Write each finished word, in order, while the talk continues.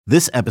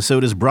This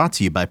episode is brought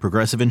to you by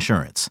Progressive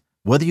Insurance.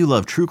 Whether you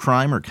love true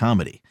crime or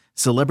comedy,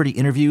 celebrity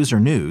interviews or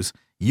news,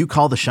 you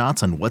call the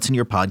shots on what's in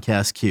your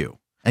podcast queue.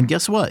 And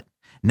guess what?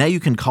 Now you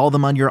can call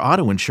them on your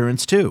auto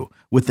insurance too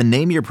with the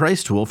Name Your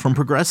Price tool from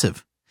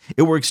Progressive.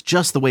 It works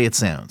just the way it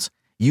sounds.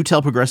 You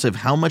tell Progressive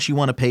how much you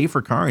want to pay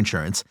for car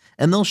insurance,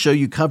 and they'll show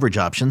you coverage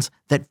options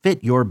that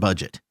fit your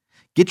budget.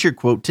 Get your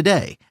quote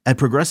today at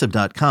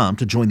Progressive.com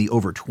to join the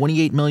over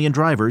 28 million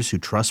drivers who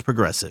trust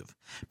Progressive.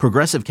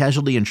 Progressive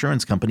Casualty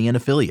Insurance Company and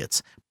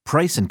Affiliates.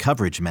 Price and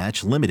coverage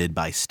match limited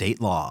by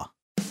state law.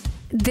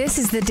 This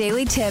is the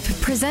Daily Tip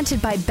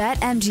presented by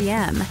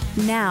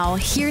BetMGM. Now,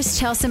 here's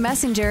Chelsea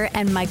Messenger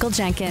and Michael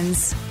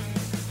Jenkins.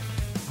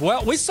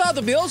 Well, we saw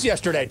the Bills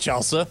yesterday,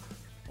 Chelsea,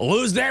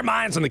 lose their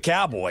minds on the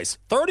Cowboys.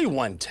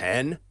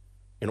 31-10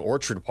 in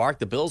Orchard Park.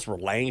 The Bills were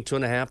laying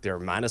 2.5. They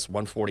were minus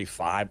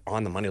 145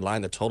 on the money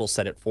line. The total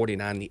set at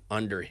 49. The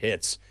under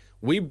hits.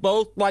 We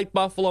both like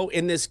Buffalo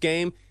in this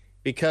game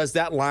because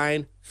that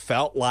line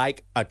felt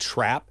like a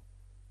trap.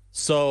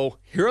 So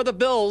here are the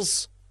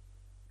Bills.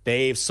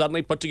 They've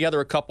suddenly put together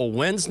a couple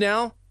wins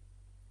now,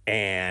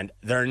 and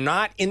they're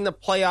not in the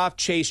playoff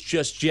chase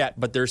just yet,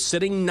 but they're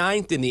sitting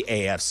ninth in the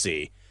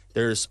AFC.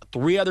 There's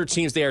three other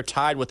teams they are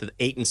tied with at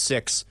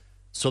 8-6,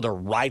 so they're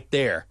right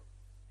there.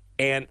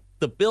 And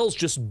the Bills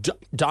just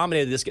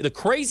dominated this game. The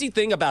crazy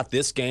thing about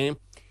this game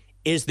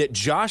is that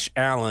Josh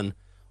Allen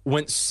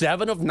went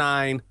 7 of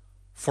 9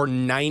 for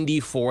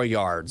 94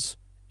 yards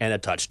and a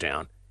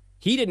touchdown.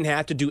 He didn't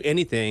have to do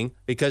anything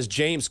because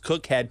James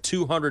Cook had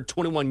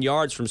 221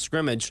 yards from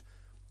scrimmage.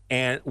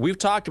 And we've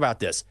talked about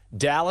this.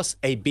 Dallas,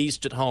 a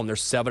beast at home. They're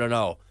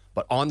 7-0.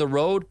 But on the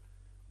road,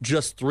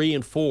 just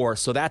 3-4.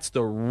 So that's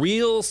the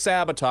real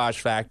sabotage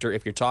factor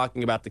if you're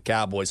talking about the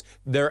Cowboys.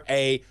 They're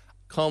a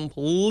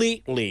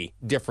completely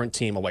different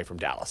team away from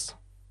Dallas.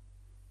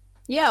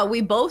 Yeah,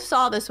 we both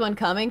saw this one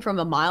coming from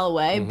a mile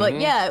away. But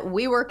yeah,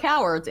 we were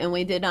cowards and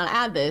we did not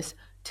add this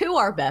to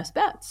our best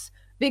bets.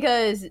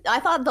 Because I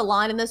thought the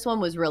line in this one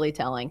was really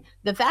telling.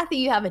 The fact that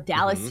you have a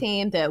Dallas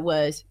team that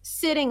was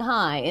sitting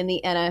high in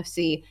the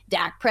NFC,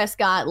 Dak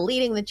Prescott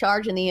leading the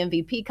charge in the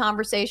MVP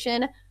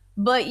conversation,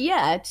 but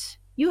yet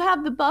you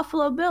have the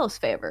Buffalo Bills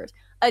favored,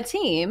 a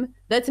team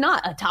that's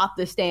not atop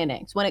the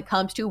standings when it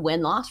comes to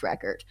win-loss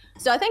record.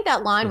 So I think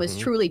that line was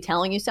truly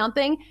telling you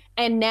something.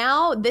 And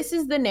now this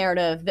is the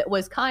narrative that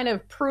was kind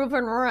of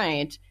proven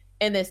right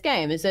in this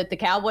game, is that the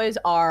Cowboys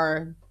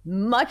are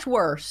much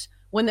worse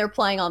when they're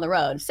playing on the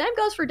road. Same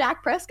goes for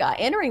Dak Prescott.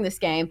 Entering this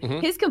game,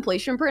 his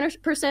completion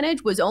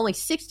percentage was only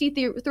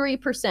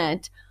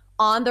 63%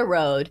 on the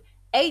road,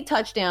 8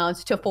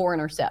 touchdowns to 4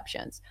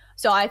 interceptions.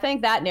 So I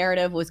think that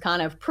narrative was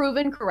kind of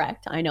proven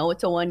correct. I know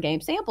it's a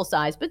one-game sample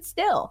size, but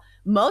still,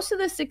 most of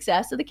the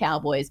success of the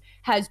Cowboys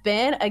has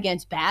been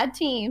against bad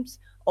teams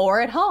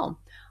or at home.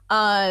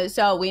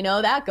 So we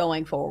know that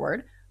going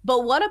forward.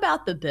 But what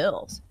about the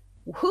Bills?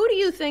 Who do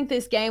you think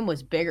this game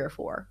was bigger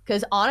for?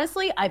 Because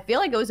honestly, I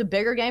feel like it was a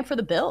bigger game for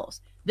the Bills.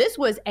 This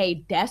was a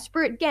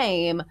desperate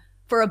game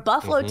for a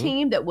Buffalo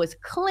team that was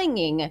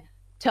clinging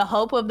to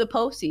hope of the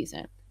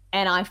postseason.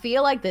 And I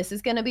feel like this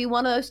is going to be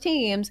one of those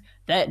teams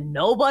that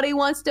nobody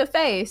wants to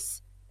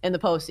face in the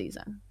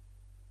postseason.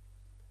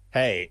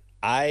 Hey,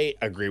 I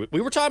agree. We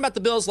were talking about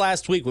the Bills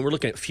last week when we were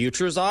looking at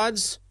futures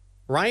odds,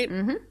 right?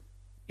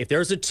 If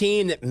there's a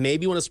team that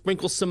maybe you want to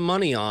sprinkle some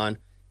money on,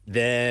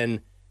 then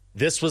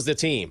this was the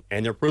team,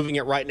 and they're proving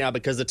it right now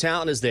because the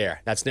talent is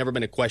there. That's never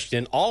been a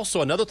question.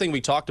 Also, another thing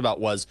we talked about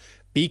was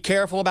be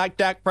careful about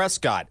Dak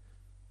Prescott.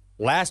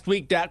 Last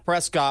week, Dak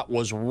Prescott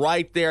was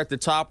right there at the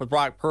top with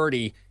Brock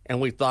Purdy, and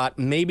we thought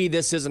maybe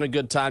this isn't a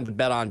good time to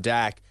bet on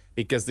Dak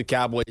because the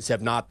Cowboys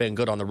have not been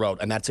good on the road,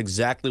 and that's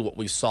exactly what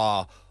we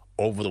saw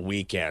over the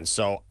weekend.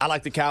 So I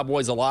like the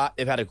Cowboys a lot.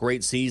 They've had a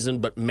great season,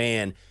 but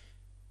man,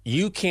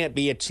 you can't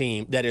be a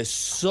team that is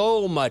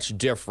so much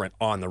different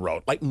on the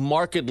road, like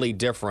markedly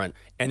different,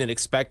 and then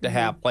expect to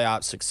have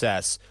playoff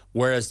success,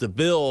 whereas the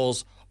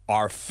Bills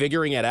are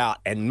figuring it out.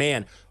 And,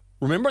 man,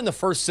 remember in the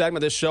first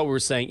segment of this show we were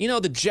saying, you know,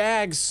 the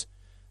Jags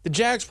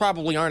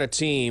probably aren't a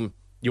team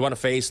you want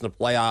to face in the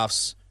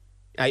playoffs.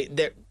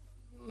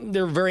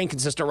 They're very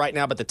inconsistent right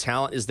now, but the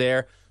talent is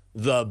there.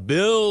 The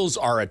Bills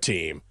are a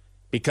team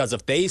because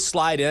if they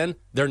slide in,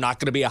 they're not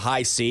going to be a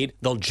high seed.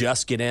 They'll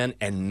just get in,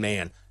 and,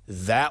 man,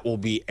 that will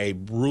be a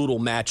brutal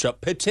matchup,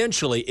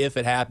 potentially, if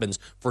it happens,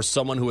 for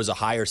someone who is a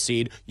higher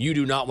seed. You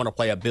do not want to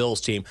play a Bills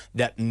team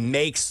that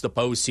makes the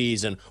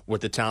postseason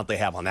with the talent they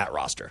have on that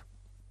roster.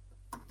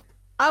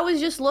 I was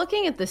just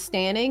looking at the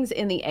standings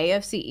in the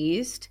AFC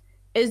East.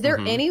 Is there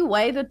any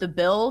way that the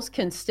Bills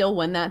can still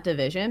win that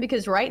division?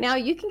 Because right now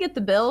you can get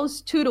the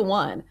Bills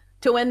 2-1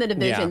 to win the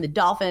division. Yeah. The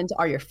Dolphins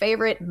are your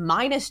favorite,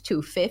 minus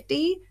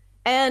 250.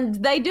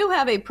 And they do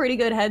have a pretty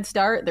good head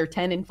start. They're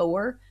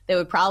 10-4. They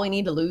would probably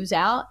need to lose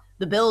out.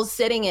 The Bills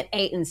sitting at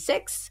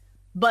 8-6,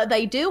 but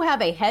they do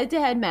have a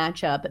head-to-head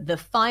matchup, the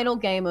final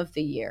game of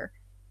the year.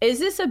 Is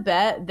this a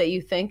bet that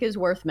you think is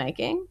worth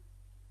making?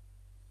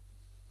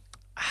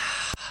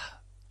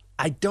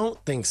 I don't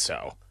think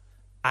so.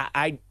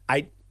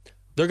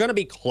 They're going to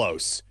be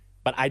close.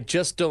 But I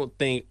just don't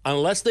think,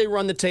 unless they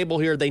run the table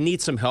here, they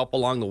need some help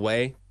along the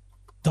way.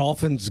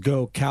 Dolphins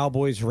go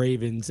Cowboys,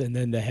 Ravens, and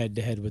then the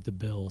head-to-head with the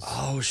Bills.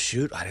 Oh,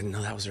 shoot. I didn't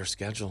know that was their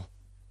schedule.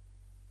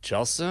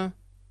 Chelsea,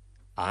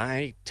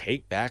 I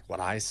take back what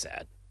I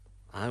said.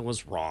 I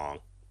was wrong.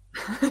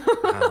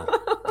 Wow.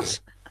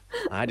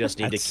 I just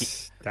need to keep.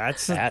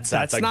 That's a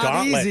not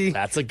gauntlet. easy.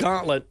 That's a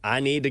gauntlet. I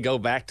need to go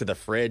back to the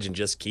fridge and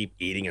just keep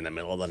eating in the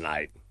middle of the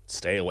night.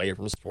 Stay away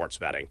from sports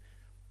betting.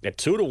 At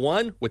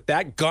 2-1 with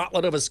that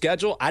gauntlet of a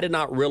schedule, I did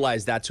not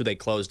realize that's who they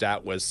closed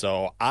out with.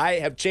 So I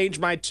have changed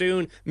my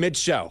tune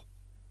mid-show.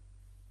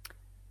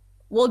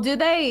 Well, do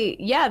they?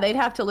 Yeah, they'd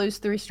have to lose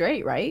 3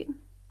 straight, right?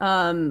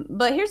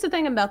 But here's the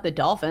thing about the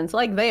Dolphins.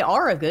 Like, they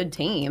are a good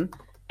team.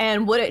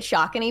 And would it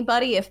shock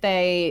anybody if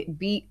they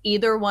beat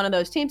either one of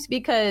those teams?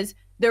 Because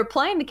they're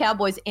playing the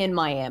Cowboys in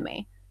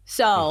Miami.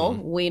 So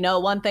we know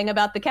one thing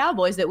about the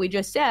Cowboys that we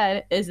just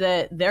said is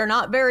that they're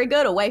not very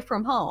good away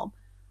from home.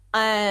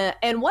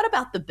 And what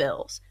about the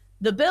Bills?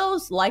 The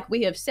Bills, like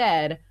we have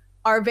said,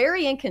 are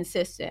very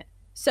inconsistent.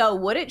 So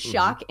would it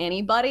shock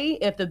anybody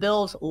if the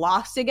Bills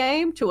lost a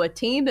game to a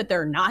team that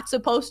they're not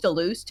supposed to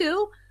lose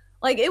to?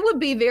 Like, it would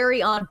be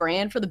very on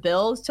brand for the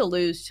Bills to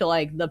lose to,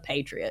 like, the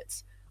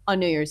Patriots on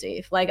New Year's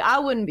Eve. Like, I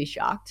wouldn't be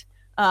shocked.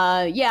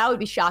 Yeah, I would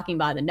be shocking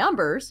by the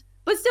numbers.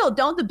 But still,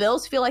 don't the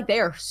Bills feel like they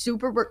are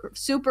super,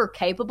 super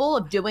capable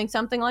of doing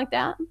something like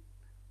that?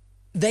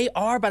 They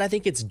are, but I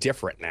think it's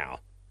different now.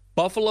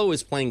 Buffalo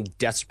is playing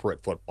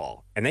desperate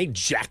football, and they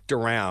jacked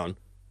around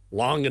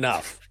long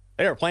enough.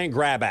 They were playing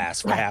grab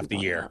ass for half the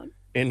year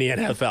in the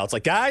NFL. It's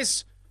like,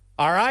 guys,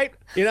 all right.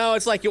 You know,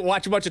 it's like you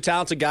watch a bunch of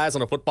talented guys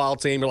on a football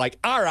team. You're like,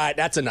 all right,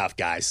 that's enough,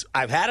 guys.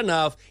 I've had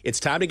enough. It's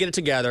time to get it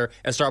together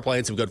and start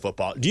playing some good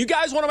football. Do you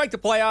guys want to make the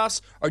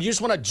playoffs, or do you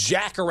just want to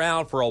jack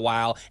around for a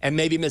while and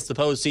maybe miss the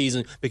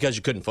postseason because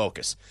you couldn't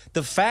focus?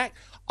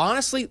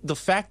 Honestly, the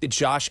fact that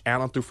Josh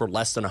Allen threw for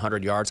less than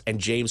 100 yards and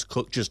James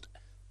Cook just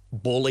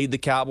bullied the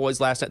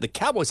Cowboys last night. The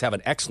Cowboys have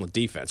an excellent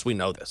defense. We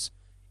know this.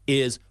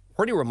 Is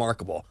pretty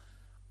remarkable.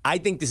 I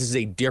think this is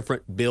a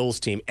different Bills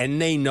team, and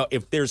they know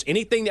if there's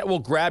anything that will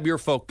grab your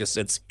focus,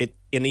 it's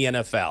in the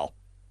NFL.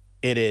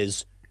 It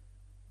is,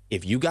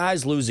 if you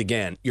guys lose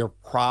again, you're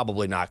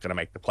probably not going to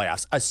make the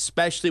playoffs,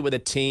 especially with a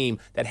team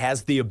that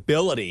has the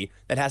ability,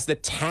 that has the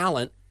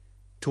talent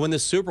to win the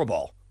Super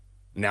Bowl.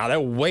 Now, they're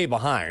way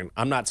behind.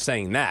 I'm not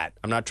saying that.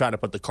 I'm not trying to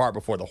put the cart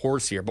before the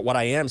horse here. But what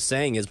I am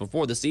saying is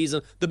before the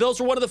season, the Bills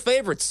were one of the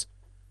favorites.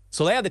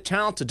 So they have the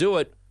talent to do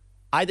it.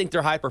 I think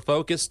they're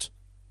hyper-focused.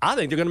 I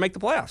think they're going to make the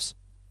playoffs.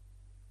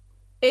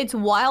 It's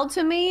wild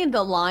to me,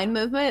 the line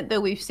movement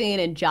that we've seen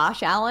in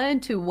Josh Allen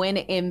to win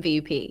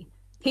MVP.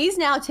 He's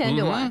now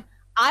 10-1.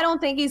 I don't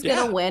think he's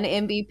going to win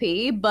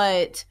MVP,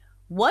 but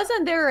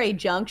wasn't there a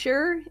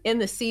juncture in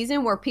the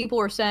season where people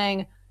were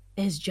saying,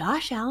 is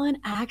Josh Allen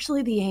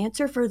actually the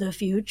answer for the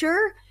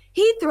future?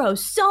 He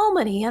throws so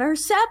many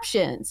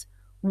interceptions.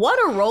 What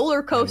a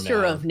roller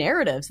coaster of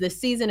narratives this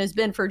season has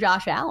been for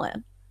Josh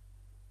Allen.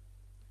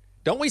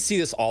 Don't we see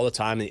this all the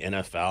time in the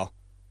NFL?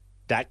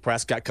 Dak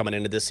Prescott coming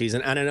into this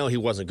season, and I know he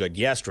wasn't good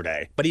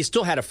yesterday, but he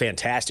still had a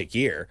fantastic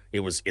year.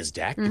 Is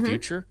Dak the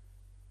future?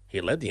 He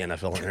led the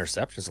NFL in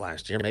interceptions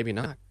last year. Maybe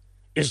not.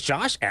 Is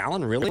Josh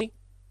Allen really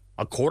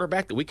a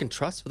quarterback that we can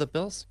trust for the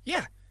Bills?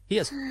 Yeah. He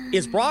is.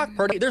 Is Brock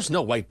Purdy? There's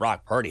no way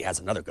Brock Purdy has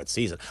another good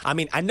season. I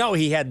mean, I know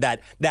he had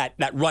that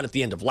run at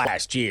the end of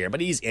last year,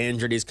 but he's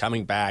injured. He's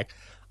coming back.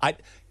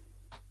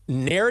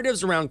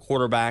 Narratives around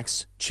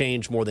quarterbacks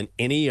change more than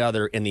any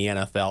other in the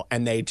NFL,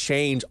 and they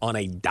change on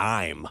a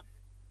dime.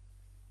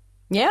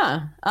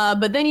 Yeah,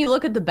 but then you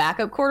look at the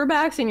backup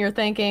quarterbacks, and you're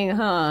thinking,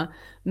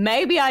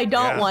 maybe I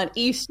don't want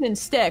Easton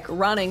Stick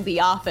running the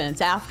offense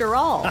after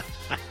all.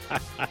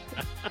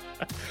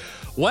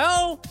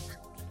 Well,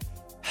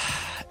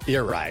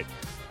 you're right.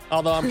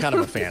 Although I'm kind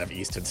of a fan of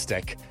Easton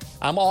Stick.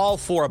 I'm all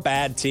for a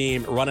bad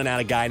team running out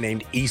a guy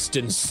named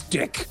Easton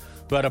Stick,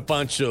 but a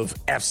bunch of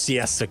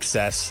FCS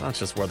success. That's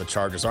just where the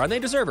Chargers are, and they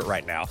deserve it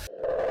right now.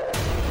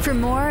 For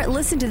more,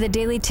 listen to the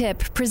Daily Tip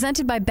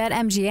presented by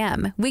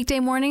BetMGM. Weekday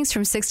mornings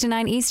from 6 to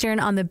 9 Eastern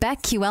on the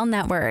BetQL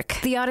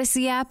network, the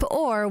Odyssey app,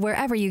 or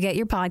wherever you get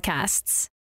your podcasts.